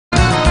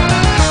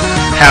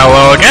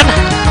Hello again,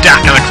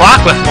 Jack on the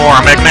Clock with more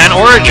Mega Man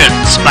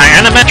Origins by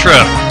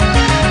Animetro.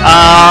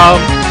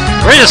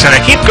 We're just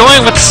gonna keep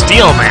going with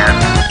Steel Man.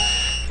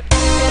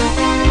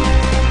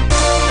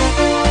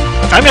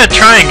 I'm gonna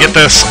try and get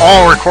this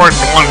all recorded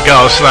in one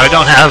go so that I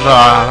don't have,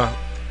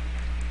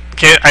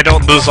 I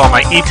don't lose all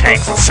my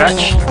E-tanks and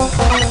such.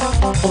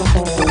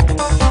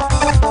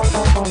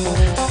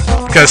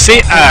 Because see,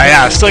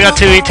 yeah, I still got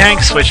 2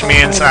 E-tanks, which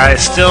means I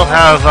still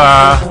have,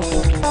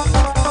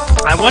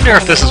 I wonder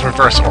if this is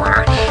reverse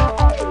order.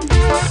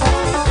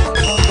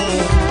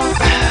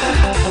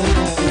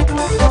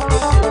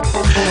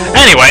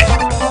 Anyway.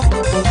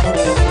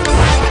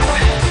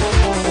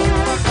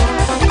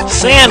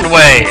 Sand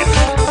Wave.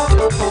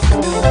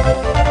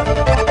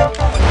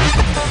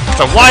 It's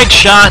a wide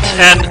shot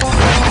and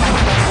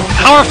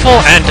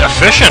powerful and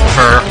efficient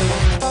for...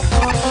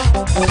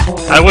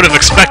 I would have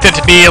expected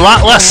to be a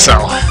lot less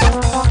so,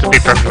 to be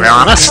perfectly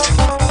honest.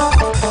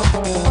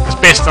 It's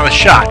based on the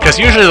shot, because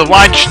usually the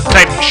wide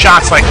type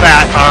shots like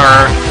that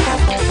are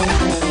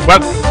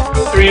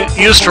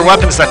used for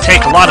weapons that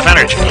take a lot of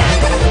energy.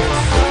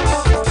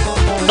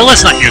 But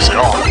let's not use it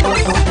all.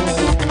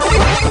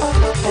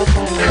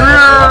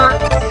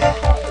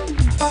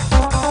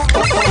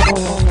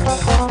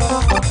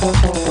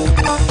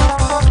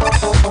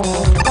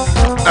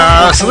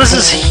 So this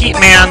is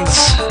Heatman's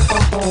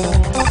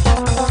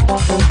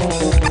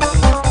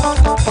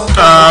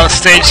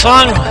stage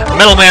song,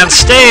 Middleman's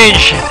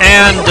stage,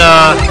 and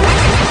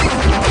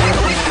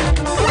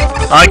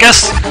I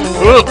guess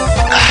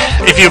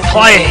if you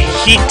apply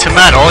heat to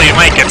metal, you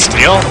might get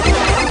steel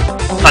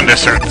under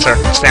certain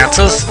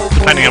circumstances,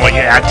 depending on what you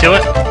add to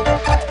it.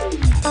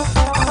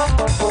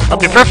 I'll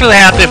be perfectly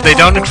happy if they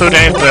don't include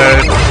any of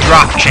the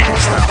drop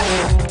chains, though.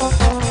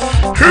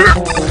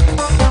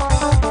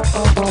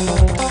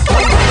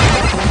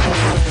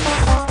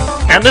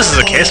 And this is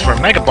a case where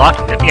Mega Block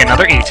will give me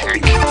another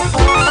E-tank.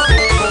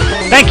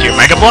 Thank you,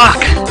 Mega Block!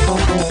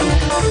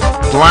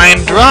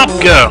 Blind Drop,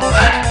 go!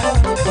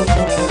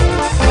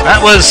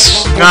 That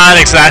was not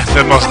exactly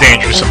the most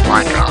dangerous of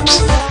blind drops.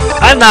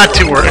 I'm not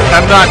too worried.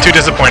 I'm not too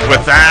disappointed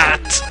with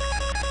that.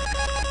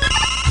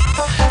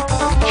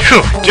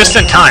 Phew, just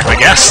in time, I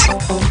guess.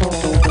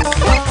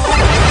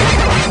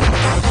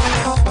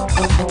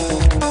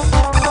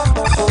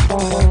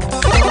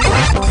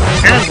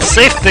 And the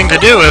safe thing to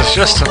do is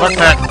just to let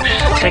that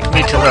take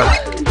me to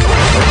the...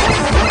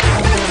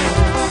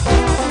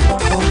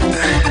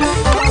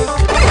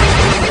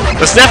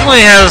 This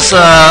definitely has,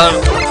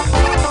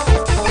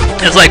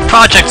 it's like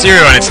Project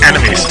Zero and its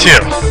enemies, too.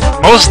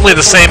 Mostly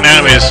the same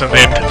enemies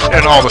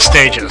in all the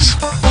stages.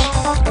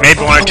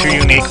 Maybe 1 or 2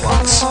 unique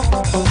ones.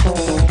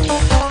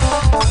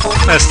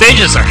 The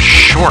stages are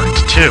short,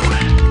 too.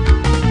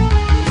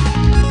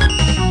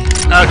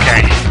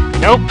 Okay.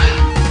 Nope.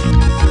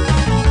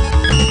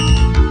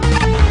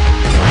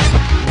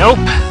 Nope.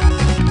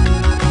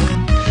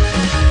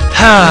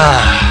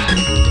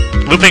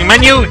 Looping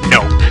menu?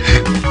 Nope.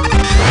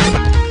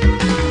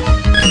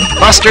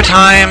 Buster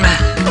time.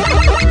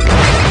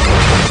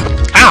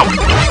 Ow!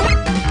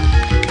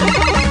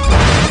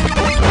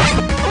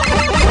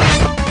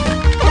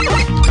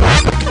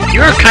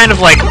 You're kind of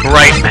like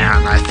Bright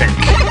Man, I think.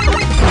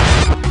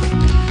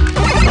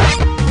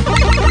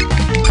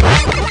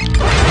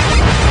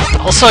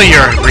 Also,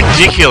 you're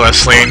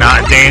ridiculously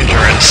not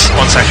dangerous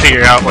once I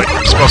figure out what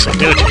I'm supposed to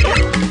do to you.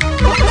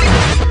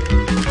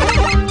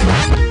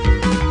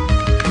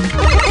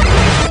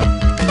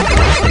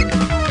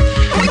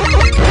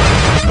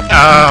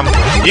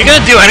 You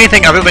gonna do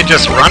anything other than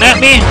just run at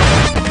me?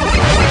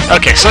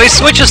 Okay, so he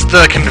switches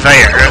the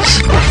conveyors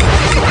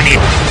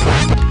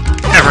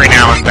every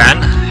now and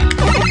then.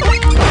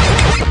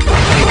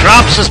 He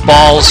drops his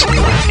balls.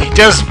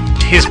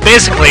 He's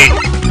basically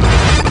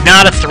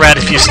not a threat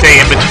if you stay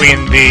in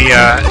between the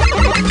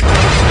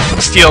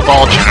steel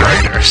ball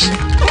generators.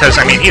 Because,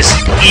 I mean, he's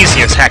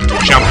easy as heck to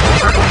jump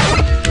over.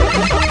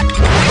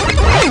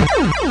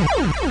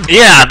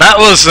 Yeah, that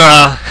was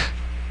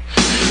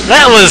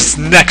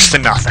next to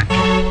nothing.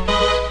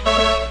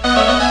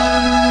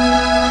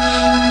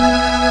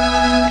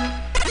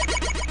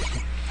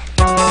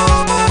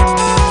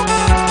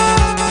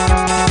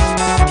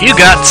 You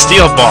got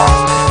Steel Ball.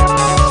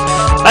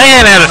 I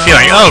had a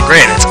feeling, oh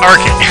great, it's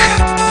arcing.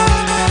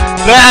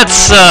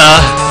 That's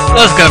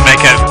gonna make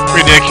it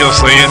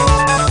ridiculously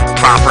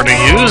improper to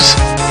use.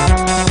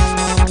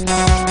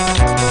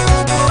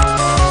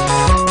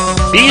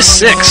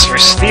 B6 for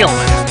Steel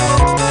Man.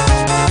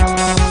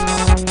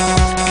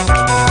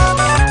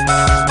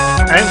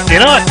 You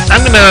know what?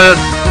 I'm gonna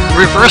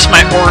reverse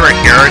my order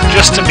here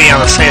just to be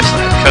on the safe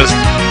side, because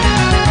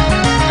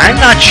I'm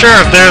not sure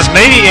if there's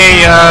maybe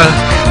a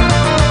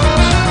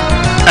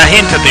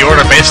hint at the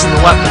order based on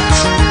the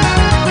weapons.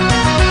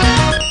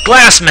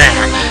 Glass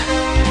Man.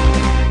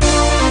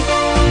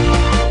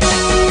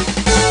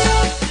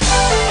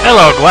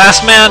 Hello,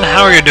 Glass Man.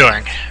 How are you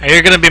doing? Are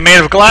you gonna be made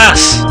of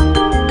glass?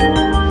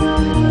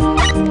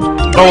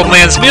 Bubble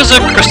Man's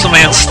music, Crystal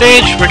Man's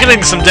stage. We're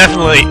getting some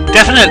definite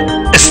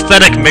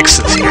aesthetic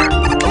mixes here.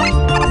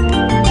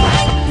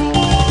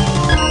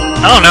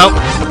 I don't know.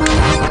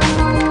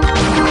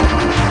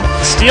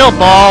 Steel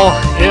ball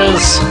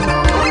is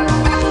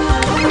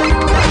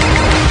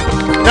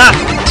not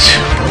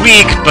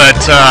weak, but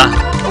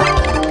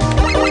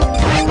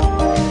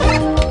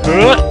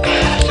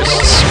just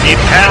speed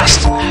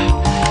past.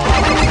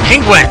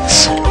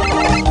 Penguins!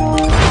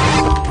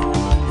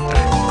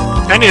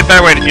 I need a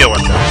better way to deal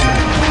with them.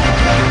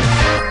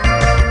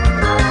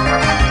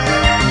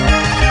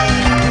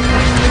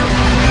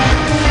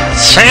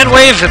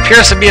 Sandwave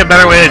appears to be a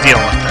better way to deal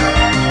with them.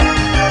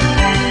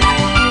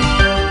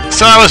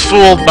 So I was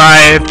fooled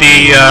by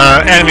the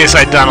enemies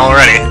I'd done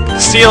already.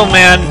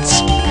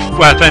 Steelman's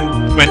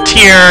weapon went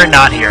here,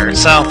 not here,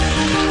 so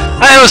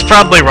I was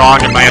probably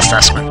wrong in my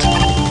assessment.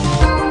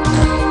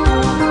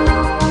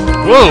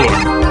 Woo!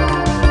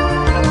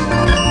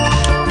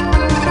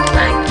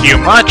 Thank you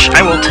much,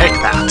 I will take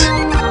that.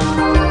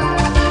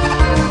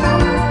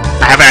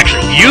 I haven't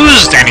actually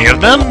used any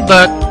of them,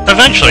 but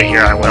eventually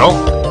here I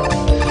will.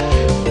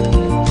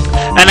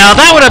 And now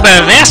that would have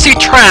been a nasty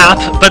trap,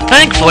 but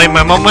thankfully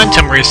my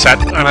momentum reset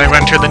when I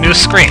went to the new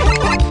screen.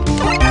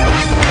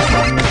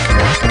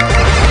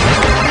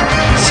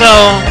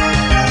 So,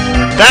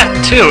 that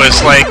too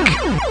is like...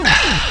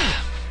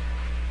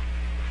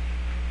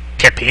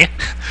 Tippy.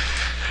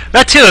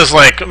 That too is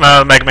like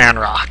Mega Man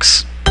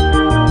Rocks.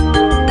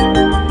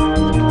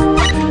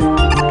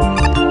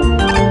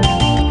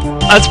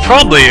 That's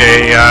probably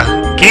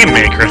a Game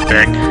Maker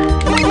thing.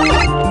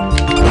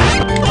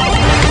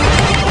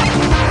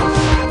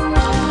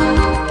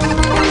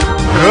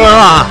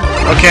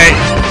 Okay.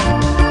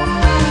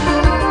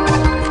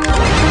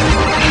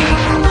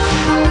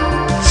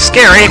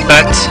 Scary,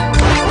 but...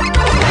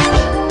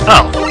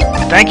 Oh,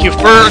 thank you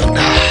for...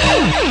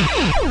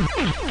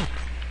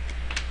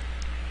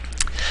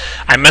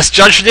 I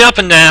misjudged the up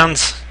and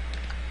downs.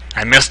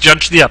 I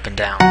misjudged the up and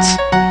downs.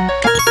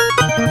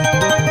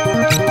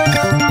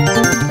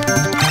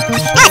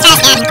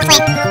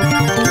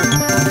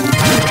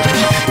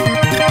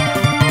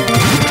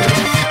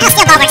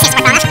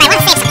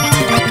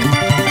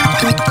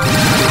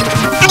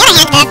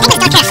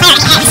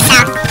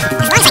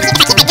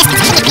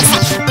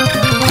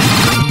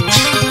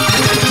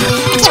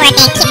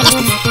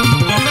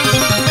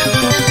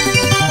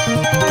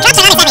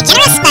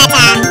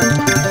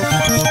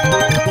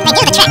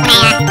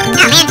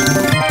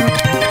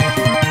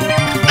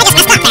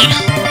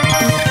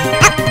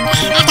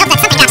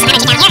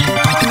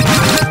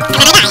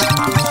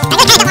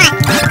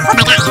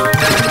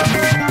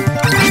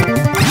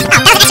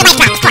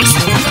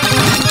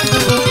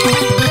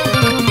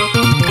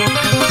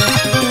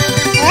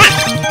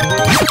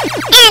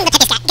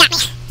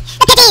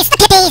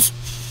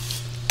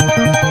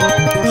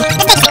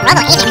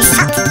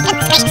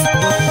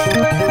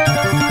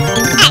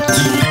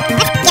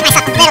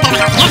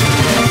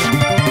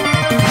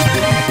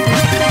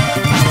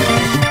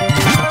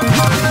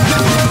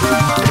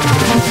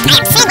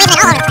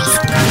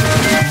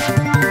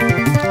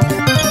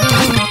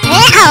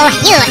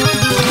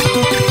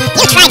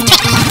 You tried to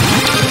trick me.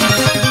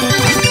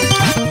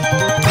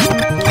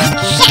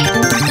 Shit.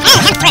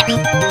 I'm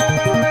through.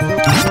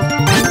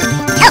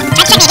 Oh,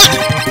 try to trick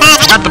me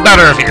again. Not the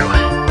better of you.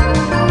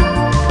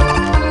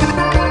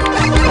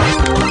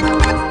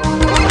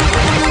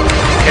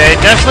 Okay,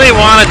 definitely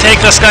want to take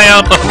this guy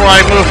out before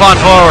I move on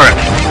forward.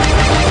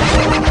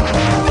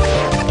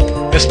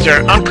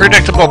 Mr.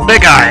 Unpredictable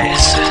Big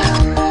Eyes.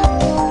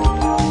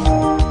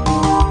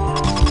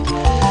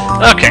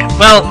 Okay,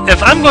 well,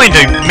 if I'm going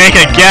to make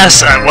a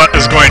guess at what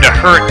is going to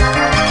hurt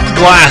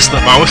glass the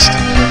most,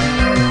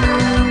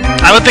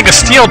 I would think a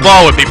steel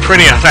ball would be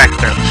pretty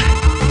effective.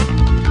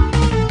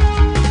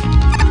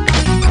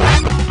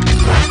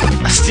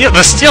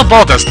 The steel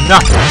ball does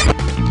nothing.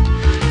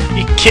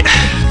 You can't...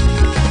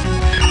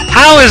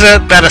 How is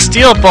it that a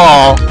steel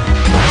ball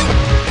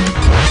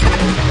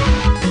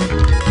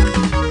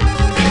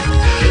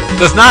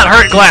does not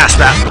hurt glass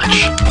that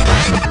much?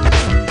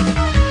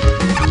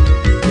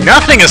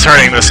 Nothing is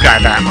hurting this guy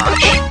that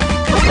much.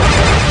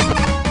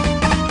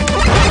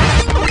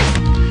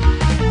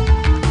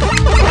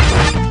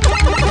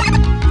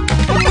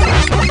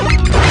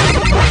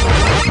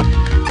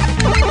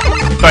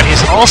 But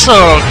he's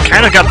also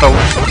kind of got the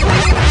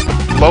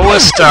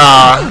lowest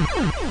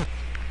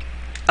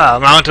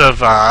amount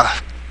of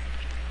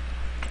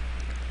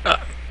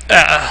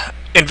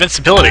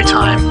invincibility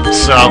time,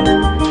 so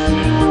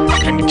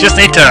and you just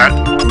need to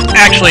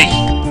actually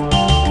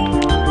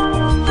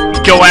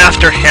go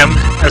after him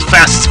as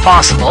fast as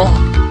possible.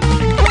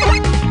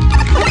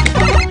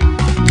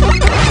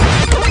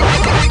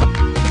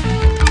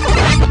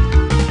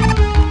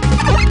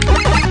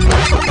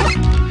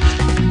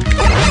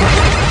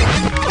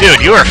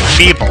 Dude, you are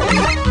feeble.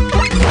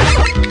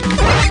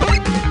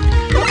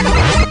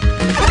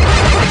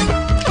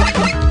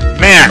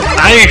 Man,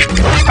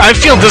 I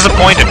feel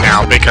disappointed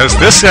now because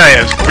this guy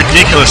is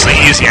ridiculously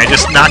easy. I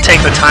just not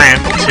take the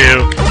time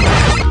to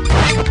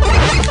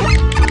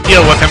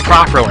deal with him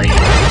properly.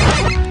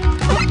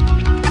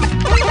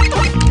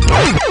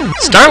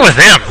 Start with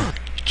him.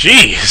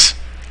 Jeez.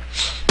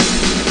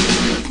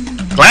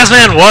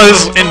 Glassman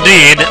was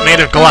indeed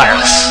made of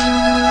glass.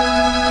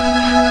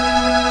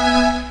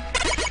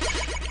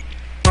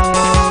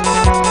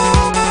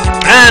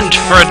 And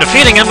for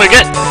defeating him, we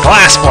get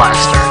Glass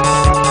Blaster.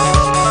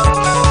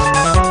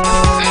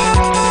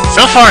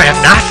 So far, I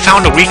have not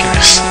found a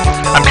weakness.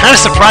 I'm kind of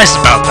surprised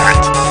about that.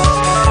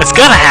 It's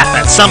gonna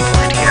happen at some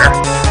point here.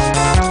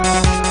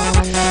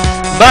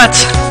 But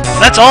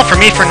that's all for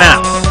me for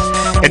now.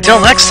 Until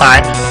next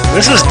time,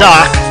 this is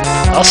Doc.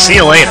 I'll see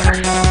you later.